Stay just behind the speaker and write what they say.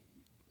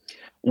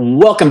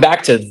Welcome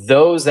back to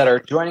those that are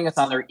joining us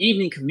on their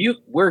evening commute.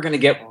 We're going to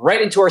get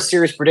right into our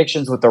series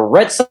predictions with the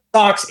Red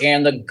Sox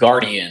and the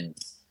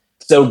Guardians.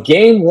 So,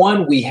 game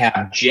one, we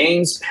have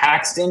James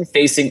Paxton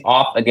facing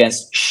off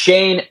against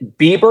Shane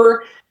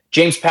Bieber.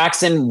 James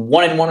Paxton,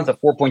 1-1 with a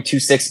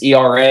 4.26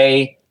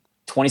 ERA,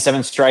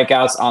 27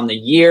 strikeouts on the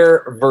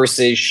year,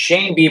 versus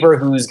Shane Bieber,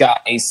 who's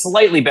got a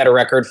slightly better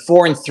record,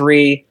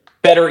 4-3,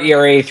 better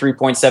ERA,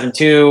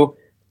 3.72,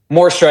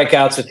 more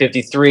strikeouts with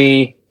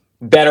 53.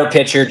 Better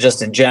pitcher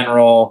just in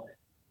general.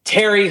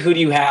 Terry, who do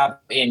you have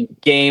in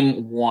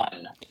game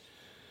one?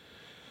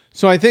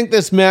 So I think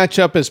this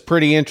matchup is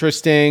pretty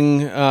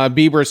interesting.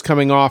 Bieber's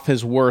coming off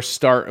his worst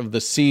start of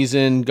the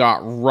season, got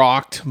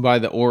rocked by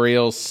the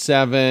Orioles,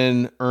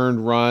 7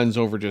 earned runs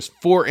over just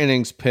 4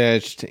 innings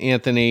pitched.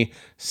 Anthony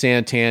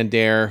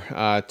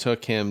Santander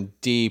took him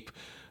deep.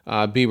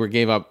 Bieber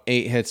gave up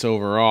 8 hits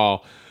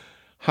overall.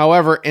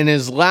 However, in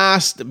his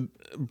last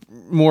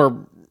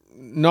more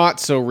not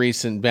so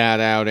recent bad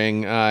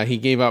outing, he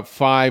gave up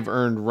 5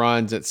 earned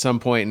runs at some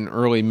point in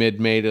early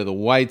mid-May to the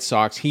White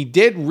Sox. He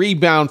did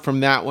rebound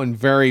from that one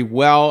very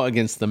well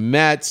against the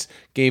Mets,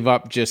 gave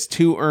up just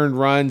 2 earned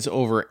runs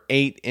over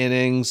 8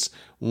 innings,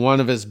 one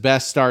of his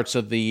best starts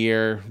of the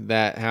year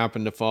that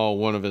happened to follow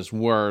one of his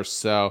worst.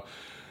 So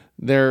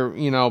there,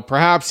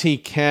 perhaps he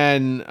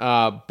can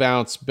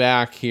bounce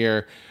back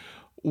here.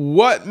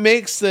 What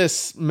makes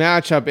this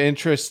matchup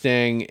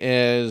interesting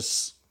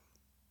is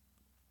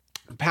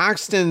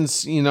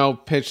Paxton's,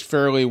 pitched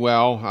fairly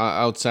well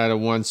outside of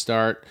one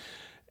start.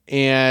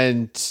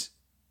 And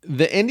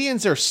the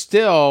Indians are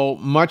still,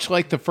 much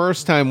like the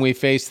first time we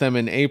faced them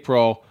in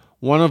April,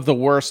 one of the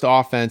worst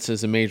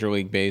offenses in Major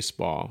League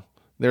Baseball.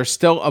 They're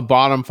still a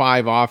bottom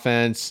 5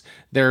 offense.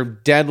 They're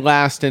dead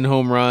last in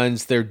home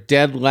runs. They're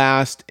dead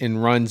last in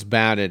runs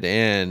batted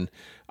in.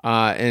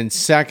 And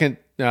third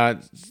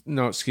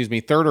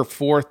or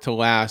fourth to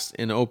last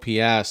in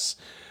OPS.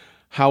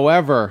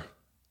 However,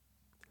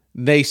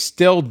 they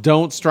still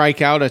don't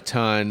strike out a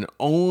ton.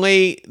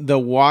 Only the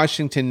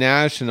Washington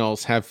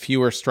Nationals have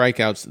fewer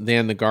strikeouts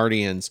than the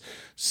Guardians.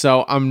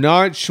 So I'm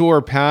not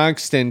sure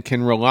Paxton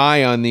can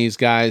rely on these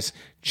guys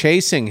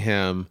chasing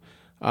him,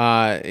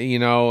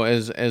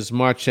 as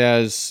much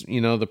as,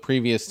 the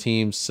previous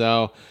teams.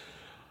 So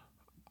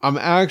I'm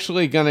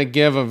actually going to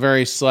give a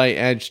very slight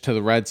edge to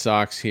the Red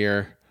Sox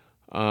here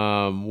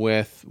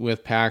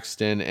with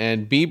Paxton.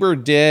 And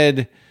Bieber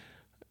did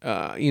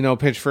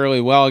pitched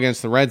fairly well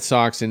against the Red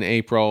Sox in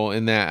April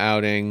in that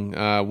outing.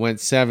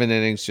 Went 7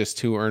 innings, just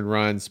 2 earned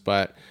runs.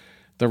 But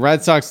the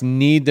Red Sox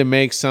need to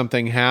make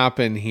something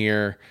happen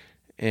here.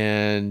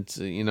 And,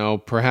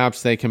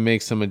 perhaps they can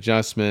make some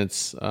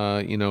adjustments,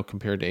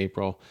 compared to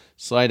April.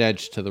 Slight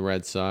edge to the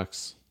Red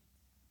Sox.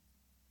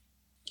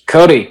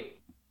 Cody.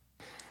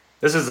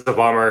 This is a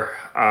bummer.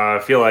 I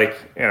feel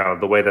like,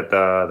 the way that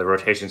the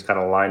rotation's kind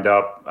of lined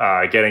up,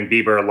 getting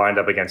Bieber lined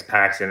up against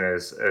Paxton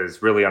is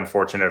really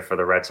unfortunate for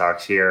the Red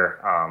Sox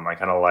here. I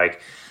kind of like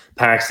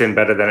Paxton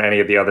better than any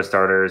of the other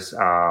starters,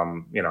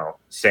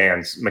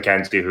 sans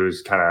McKenzie,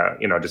 who's kind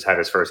of, just had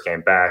his first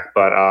game back.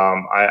 But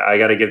I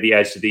got to give the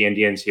edge to the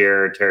Indians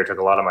here. Terry took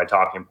a lot of my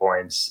talking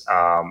points.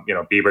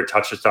 Bieber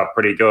touched us up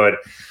pretty good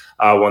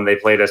when they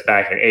played us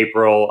back in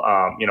April.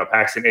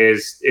 Paxton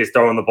is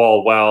throwing the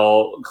ball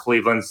well.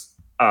 Cleveland's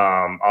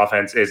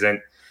offense isn't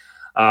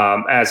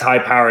as high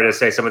powered as,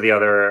 say, some of the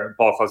other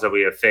ball clubs that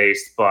we have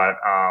faced. But,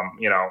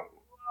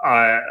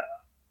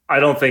 I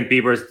don't think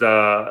Bieber's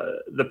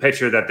the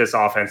pitcher that this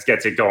offense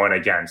gets it going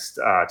against,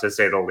 to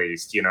say the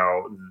least.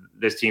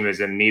 This team is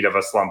in need of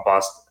a slump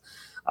bust,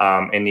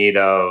 in need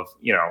of,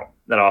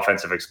 an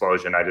offensive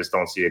explosion. I just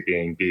don't see it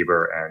being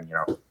Bieber.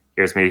 And,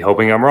 here's me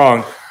hoping I'm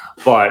wrong.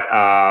 But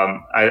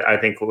I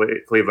think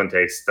Cleveland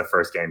takes the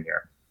first game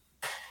here.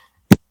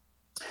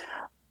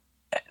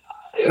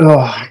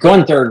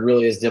 Going third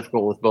really is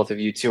difficult with both of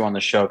you two on the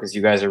show because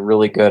you guys are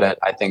really good at,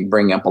 I think,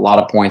 bringing up a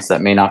lot of points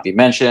that may not be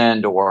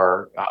mentioned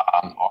or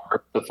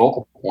are the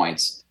focal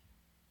points.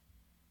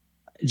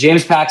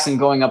 James Paxton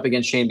going up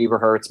against Shane Bieber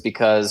hurts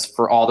because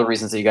for all the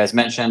reasons that you guys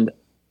mentioned,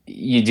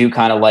 you do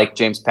kind of like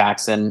James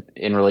Paxton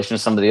in relation to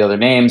some of the other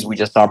names. We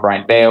just saw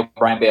Brian Bayo.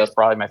 Brian Bayo is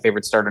probably my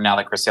favorite starter now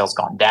that Chris Sale's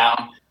gone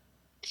down.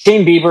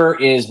 Shane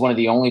Bieber is one of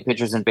the only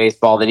pitchers in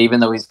baseball that even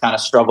though he's kind of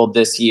struggled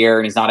this year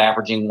and he's not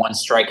averaging 1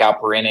 strikeout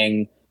per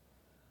inning,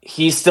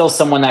 he's still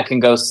someone that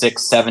can go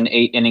 6, 7,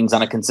 8 innings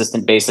on a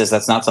consistent basis.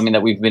 That's not something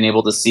that we've been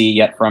able to see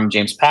yet from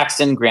James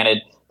Paxton.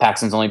 Granted,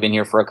 Paxton's only been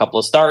here for a couple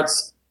of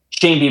starts.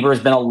 Shane Bieber has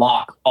been a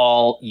lock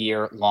all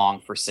year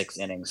long for 6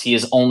 innings. He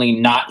has only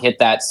not hit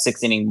that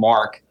 6-inning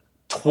mark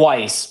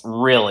twice,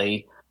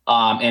 really.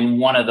 And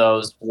one of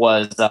those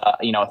was,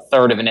 a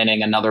third of an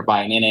inning, another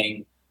by an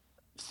inning,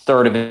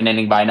 third of an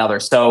inning by another.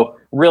 So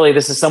really,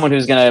 this is someone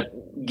who's going to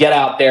get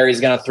out there.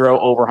 He's going to throw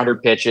over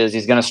 100 pitches.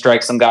 He's going to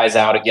strike some guys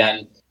out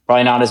again.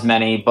 Probably not as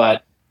many,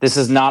 but this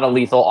is not a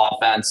lethal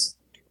offense.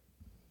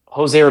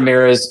 Jose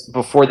Ramirez,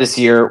 before this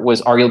year,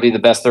 was arguably the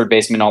best third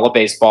baseman in all of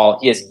baseball.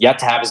 He has yet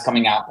to have his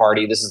coming out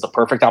party. This is the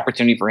perfect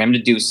opportunity for him to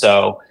do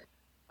so.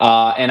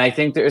 And I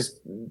think there's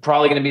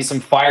probably going to be some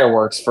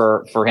fireworks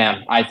for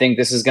him. I think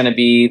this is going to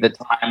be the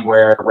time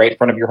where, right in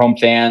front of your home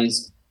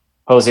fans,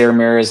 Jose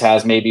Ramirez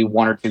has maybe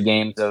 1 or 2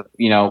 games of,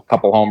 a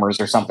couple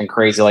homers or something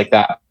crazy like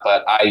that.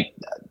 But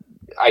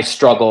I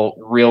struggle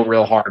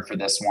real hard for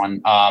this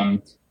one.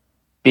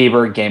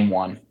 Bieber, game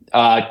 1.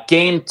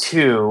 Game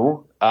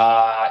 2,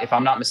 if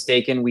I'm not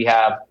mistaken, we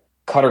have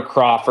Cutter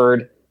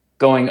Crawford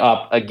going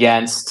up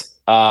against,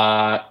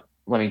 let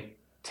me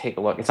take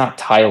a look. It's not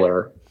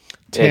Tyler.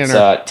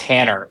 Tanner. It's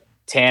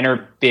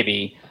Tanner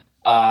Bibby.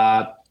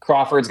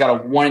 Crawford's got a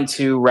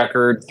 1-2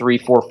 record,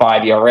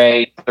 3.45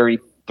 ERA,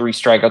 33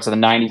 strikeouts with a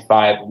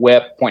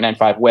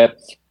 0.95 whip.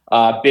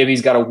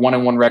 Bibby's got a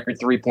 1-1 record,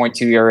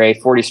 3.2 ERA,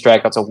 40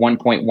 strikeouts, a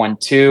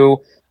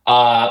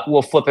 1.12.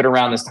 We'll flip it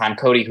around this time.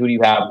 Cody, who do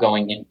you have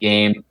going in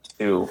game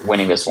 2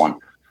 winning this one?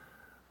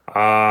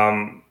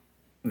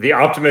 The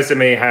optimist in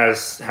me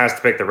has to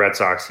pick the Red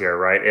Sox here,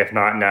 right? If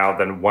not now,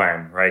 then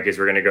when, right? Because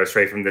we're going to go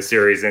straight from the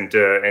series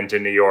into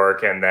New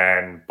York, and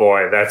then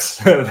boy, that's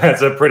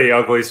that's a pretty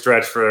ugly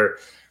stretch for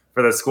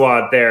the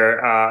squad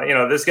there.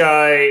 This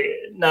guy,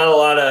 not a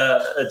lot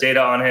of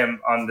data on him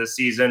on this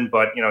season,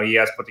 but he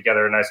has put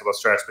together a nice little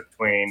stretch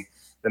between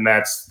the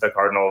Mets, the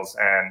Cardinals,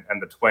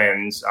 and the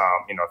Twins.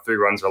 3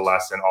 runs or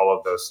less in all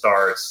of those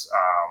starts.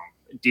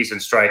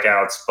 Decent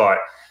strikeouts, but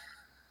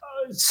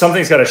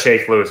something's got to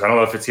shake loose. I don't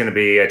know if it's going to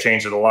be a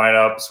change of the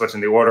lineup,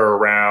 switching the order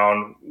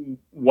around,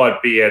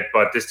 what be it,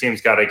 but this team's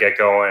got to get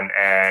going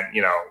and,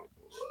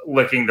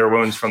 licking their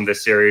wounds from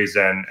this series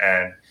and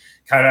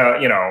kind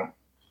of,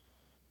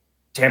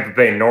 Tampa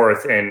Bay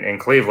North in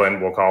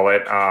Cleveland, we'll call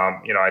it.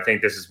 I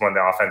think this is when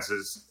the offense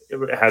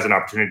has an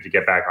opportunity to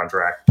get back on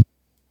track.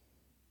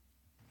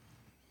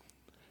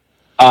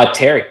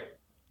 Terry.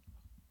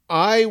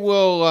 I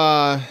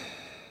will,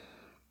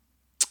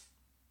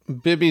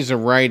 Bibby's a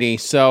righty,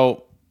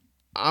 so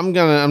I'm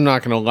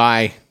not gonna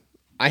lie.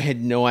 I had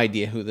no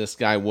idea who this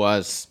guy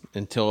was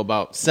until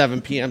about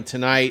 7 p.m.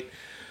 tonight.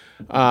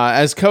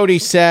 As Cody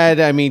said,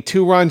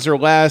 2 runs or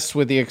less,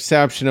 with the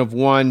exception of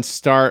 1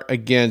 start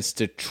against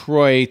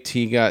Detroit.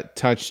 He got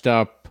touched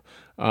up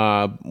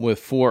with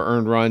 4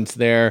 earned runs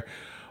there.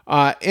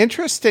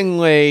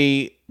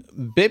 Interestingly,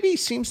 Bibby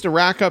seems to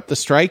rack up the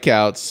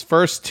strikeouts.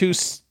 First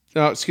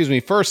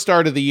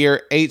start of the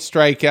year, 8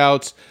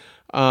 strikeouts.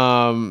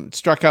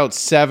 Struck out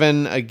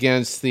 7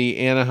 against the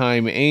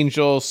Anaheim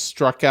Angels,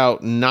 struck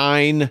out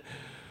 9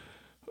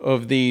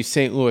 of the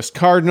St. Louis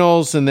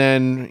Cardinals, and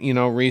then,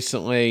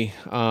 recently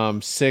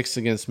 6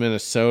 against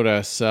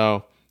Minnesota.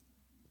 So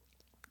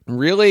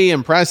really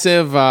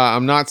impressive.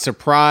 I'm not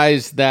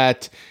surprised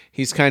that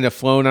he's kind of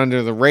flown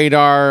under the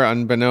radar,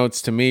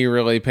 unbeknownst to me,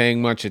 really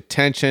paying much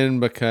attention,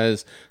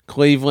 because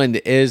Cleveland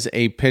is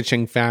a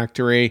pitching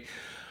factory.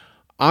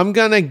 I'm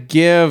going to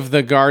give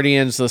the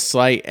Guardians the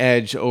slight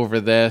edge over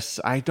this.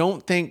 I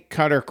don't think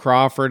Cutter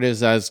Crawford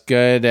is as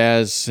good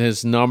as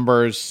his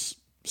numbers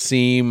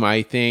seem.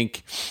 I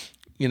think,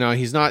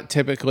 he's not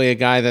typically a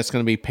guy that's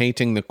going to be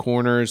painting the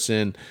corners,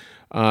 and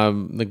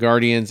the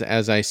Guardians,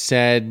 as I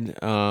said,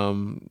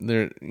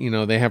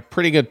 they have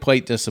pretty good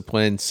plate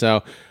discipline.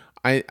 So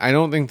I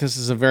don't think this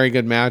is a very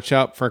good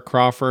matchup for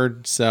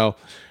Crawford. So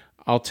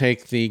I'll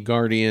take the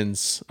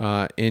Guardians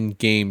in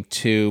game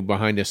 2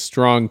 behind a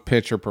strong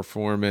pitcher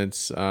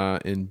performance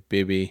in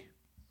Bibby.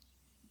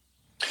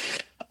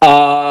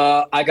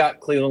 I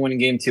got Cleveland winning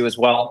game 2 as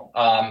well.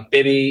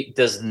 Bibby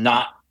does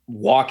not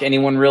walk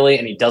anyone really,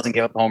 and he doesn't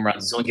give up home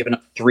runs. He's only given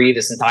up 3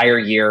 this entire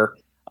year.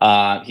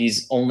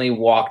 He's only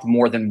walked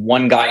more than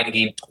 1 guy in a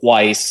game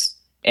twice,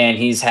 and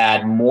he's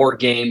had more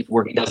games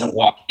where he doesn't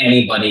walk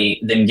anybody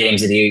than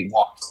games that he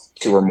walks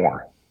 2 or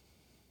more.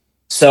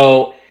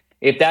 So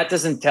if that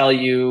doesn't tell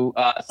you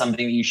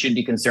something that you should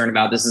be concerned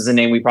about, this is a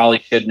name we probably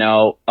should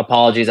know.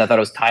 Apologies, I thought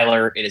it was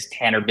Tyler. It is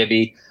Tanner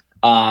Bibby.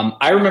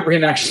 I remember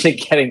him actually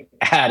getting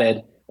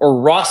added, or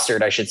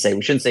rostered, I should say.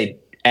 We shouldn't say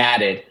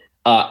added.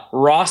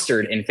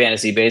 Rostered in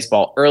fantasy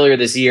baseball earlier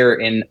this year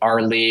in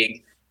our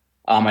league.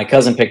 My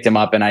cousin picked him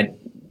up, and I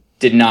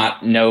did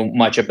not know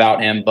much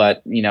about him,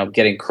 but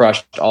getting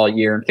crushed all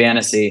year in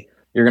fantasy,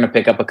 you're going to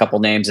pick up a couple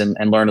names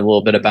and learn a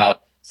little bit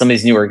about some of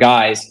these newer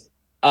guys.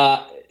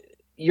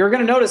 You're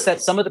going to notice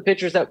that some of the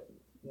pitchers that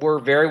were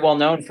very well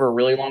known for a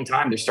really long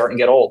time, they're starting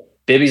to get old.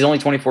 Bibby's only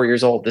 24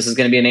 years old. This is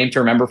going to be a name to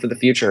remember for the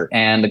future.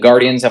 And the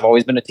Guardians have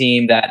always been a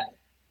team that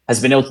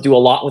has been able to do a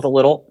lot with a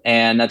little.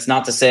 And that's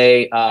not to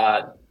say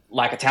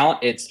lack of talent.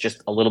 It's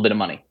just a little bit of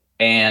money.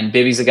 And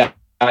Bibby's a guy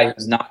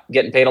who's not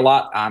getting paid a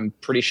lot. I'm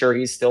pretty sure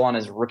he's still on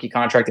his rookie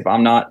contract, if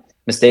I'm not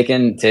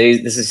mistaken.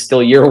 This is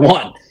still year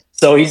 1.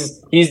 So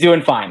he's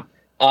doing fine.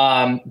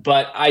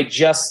 But I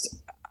just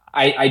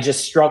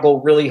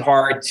struggle really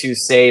hard to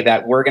say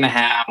that we're going to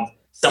have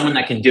someone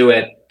that can do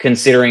it,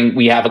 considering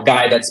we have a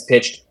guy that's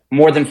pitched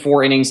more than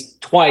 4 innings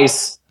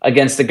twice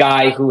against a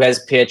guy who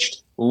has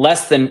pitched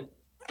less than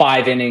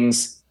 5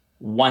 innings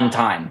 1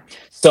 time.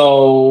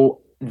 So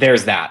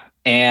there's that.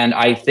 And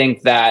I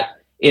think that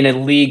in a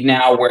league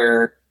now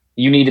where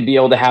you need to be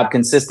able to have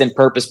consistent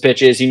purpose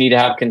pitches, you need to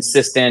have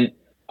consistent,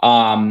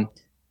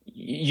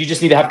 you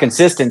just need to have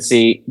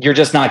consistency. You're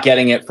just not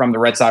getting it from the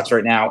Red Sox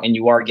right now, and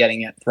you are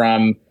getting it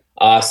from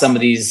some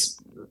of these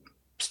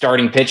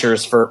starting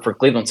pitchers for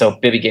Cleveland. So,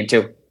 Bibby, game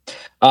 2.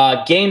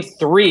 Game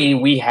 3,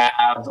 we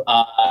have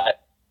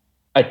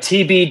a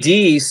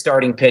TBD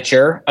starting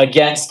pitcher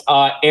against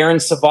Aaron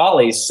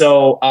Savali.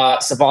 So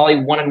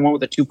Savali 1-1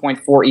 with a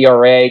 2.4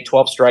 ERA,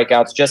 12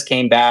 strikeouts, just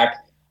came back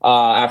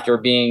after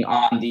being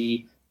on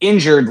the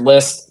injured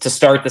list to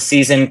start the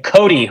season.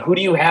 Cody, who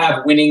do you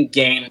have winning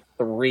game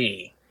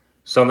 3?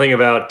 Something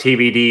about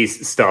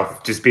TBD's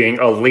stuff just being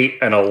elite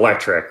and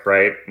electric,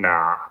 right?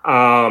 Nah.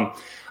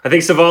 I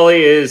think Savali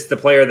is the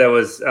player that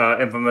was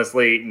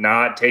infamously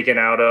not taken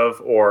out of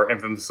or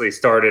infamously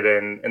started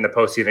in the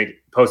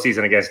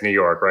postseason against New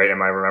York, right? Am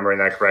I remembering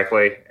that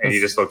correctly? And he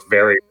just looked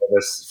very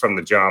nervous from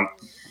the jump.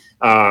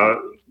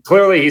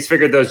 Clearly, he's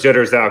figured those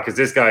jitters out because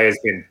this guy has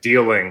been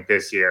dealing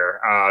this year.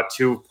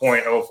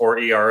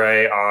 2.04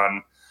 ERA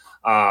on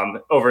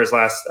over his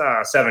last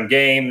 7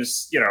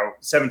 games,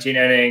 17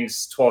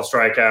 innings, 12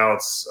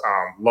 strikeouts,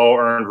 low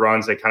earned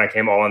runs. They kind of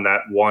came all in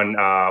that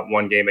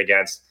one game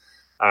against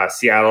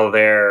Seattle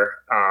there.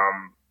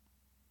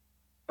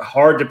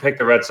 Hard to pick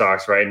the Red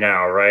Sox right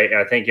now, right?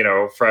 I think,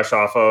 fresh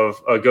off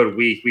of a good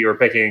week, we were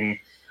picking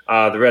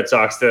the Red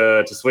Sox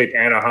to sweep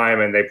Anaheim,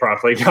 and they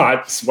promptly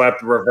got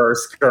swept,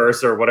 reverse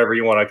curse, or whatever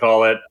you want to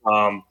call it.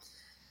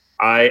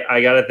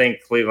 I got to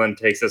think Cleveland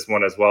takes this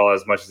one as well.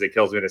 As much as it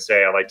kills me to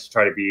say, I like to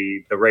try to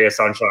be the ray of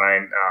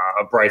sunshine,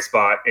 a bright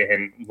spot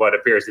in what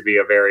appears to be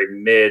a very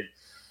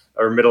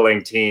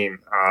middling team.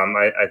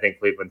 I think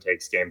Cleveland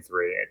takes game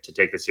 3 to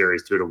take the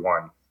series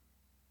 2-1.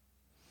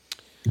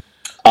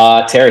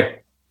 Terry.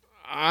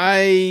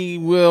 I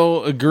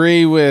will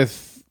agree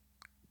with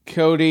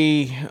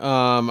Cody.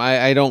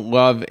 I don't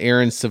love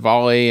Aaron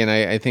Savali, and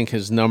I think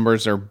his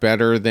numbers are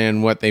better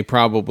than what they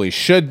probably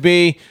should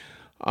be.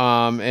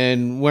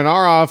 And when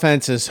our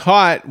offense is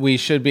hot, we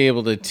should be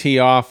able to tee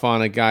off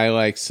on a guy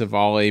like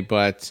Savali,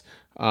 but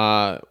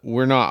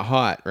we're not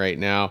hot right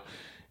now.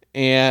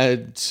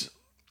 And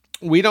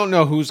we don't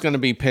know who's going to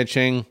be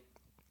pitching.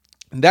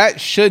 That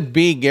should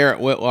be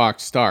Garrett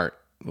Whitlock's start.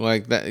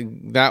 Like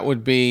that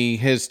would be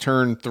his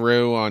turn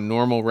through on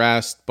normal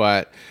rest,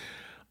 but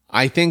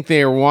I think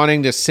they are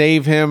wanting to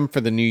save him for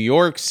the New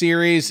York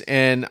series,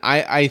 and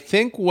I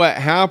think what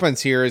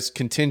happens here is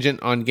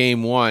contingent on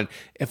game 1.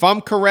 If I'm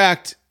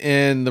correct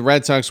and the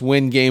Red Sox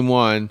win game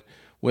 1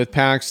 with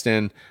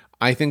Paxton,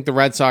 I think the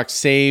Red Sox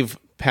save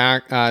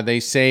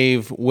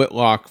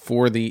Whitlock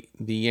for the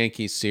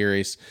Yankees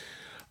series.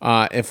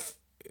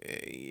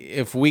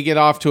 If we get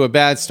off to a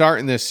bad start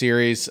in this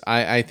series,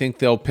 I think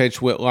they'll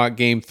pitch Whitlock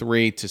game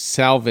 3 to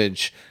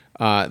salvage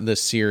the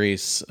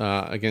series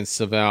against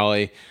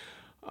Savali.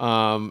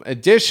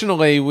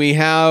 Additionally, we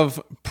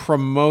have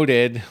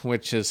promoted,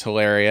 which is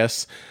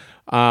hilarious,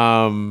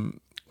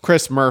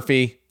 Chris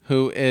Murphy,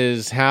 who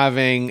is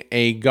having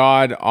a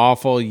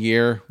god-awful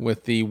year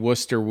with the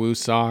Worcester Woo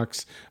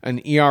Sox,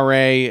 an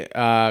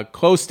ERA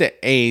close to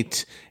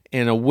 8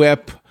 and a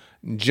whip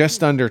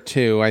just under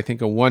 2, I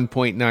think a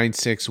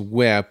 1.96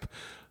 whip.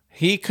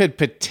 He could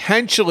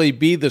potentially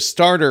be the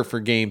starter for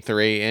game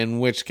 3,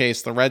 in which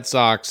case the Red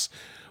Sox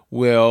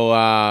will,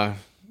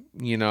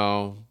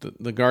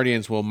 the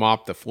Guardians will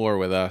mop the floor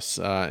with us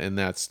in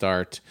that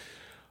start.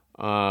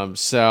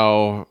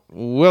 So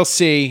we'll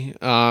see.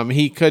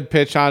 He could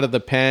pitch out of the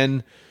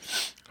pen,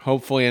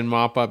 hopefully in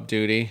mop-up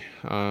duty.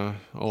 A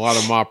lot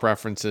of mop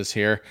references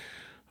here.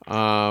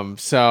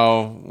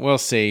 So we'll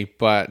see.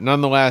 But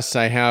nonetheless,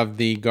 I have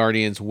the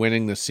Guardians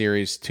winning the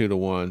series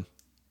 2-1.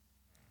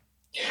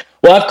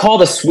 Well, I've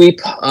called a sweep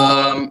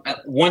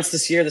once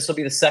this year. This will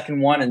be the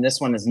second one, and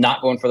this one is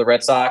not going for the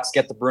Red Sox.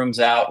 Get the brooms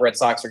out. Red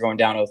Sox are going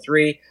down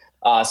 0-3.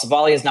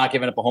 Savali has not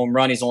given up a home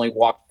run. He's only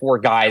walked 4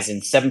 guys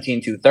in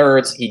 17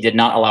 2/3. He did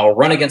not allow a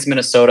run against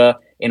Minnesota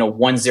in a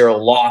 1-0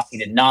 loss. He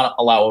did not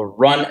allow a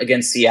run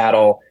against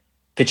Seattle.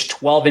 Pitched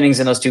 12 innings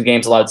in those 2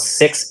 games, allowed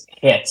 6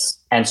 hits,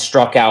 and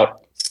struck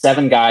out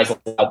 7 guys,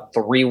 allowed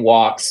 3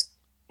 walks.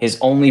 His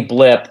only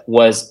blip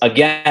was,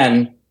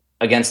 again,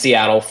 against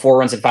Seattle, 4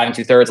 runs in 5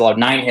 2/3, allowed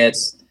 9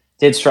 hits,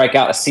 did strike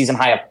out a season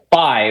high of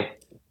 5.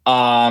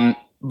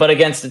 But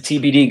against the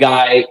TBD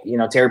guy,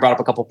 Terry brought up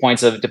a couple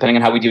points of depending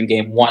on how we do in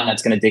game 1,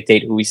 that's going to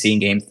dictate who we see in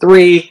game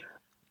 3.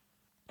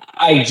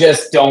 I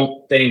just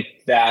don't think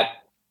that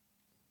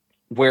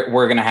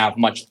we're going to have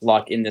much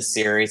luck in this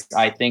series.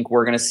 I think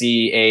we're going to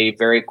see a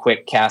very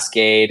quick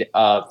cascade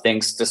of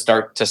things to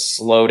start to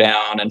slow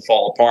down and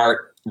fall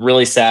apart.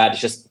 Really sad.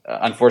 It's just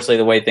unfortunately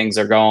the way things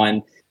are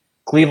going.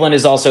 Cleveland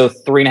is also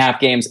 3.5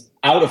 games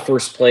out of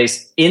first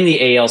place in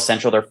the AL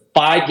Central. They're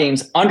 5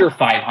 games under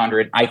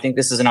 500. I think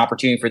this is an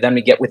opportunity for them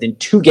to get within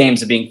 2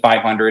 games of being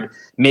 500.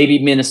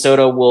 Maybe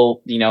Minnesota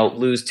will,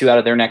 lose 2 out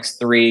of their next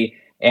 3,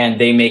 and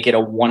they make it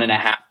a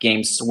 1.5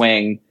 game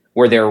swing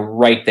where they're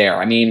right there.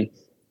 I mean,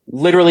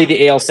 literally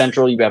the AL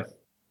Central, you have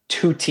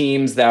 2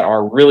 teams that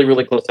are really,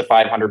 really close to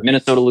 500.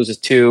 Minnesota loses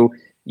 2.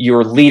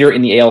 Your leader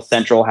in the AL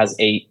Central has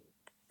a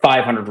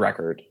 500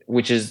 record,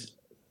 which is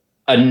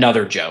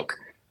another joke.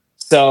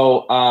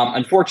 So,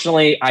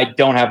 unfortunately, I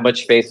don't have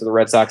much faith for the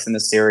Red Sox in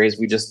this series.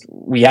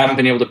 We haven't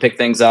been able to pick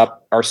things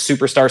up. Our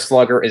superstar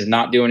slugger is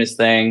not doing his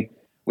thing.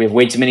 We have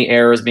way too many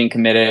errors being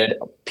committed,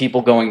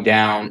 people going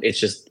down.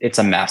 It's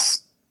a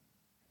mess.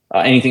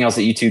 Anything else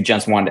that you two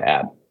gents wanted to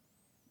add?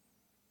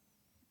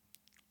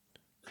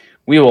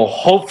 We will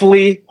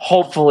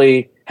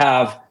hopefully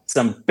have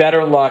some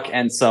better luck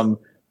and some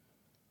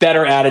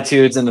better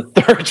attitudes in the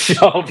third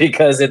show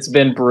because it's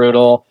been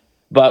brutal.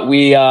 But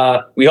we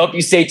hope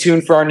you stay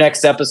tuned for our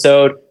next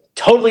episode.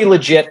 Totally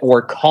legit.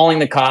 We're calling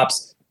the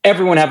cops.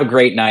 Everyone have a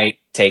great night.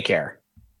 Take care.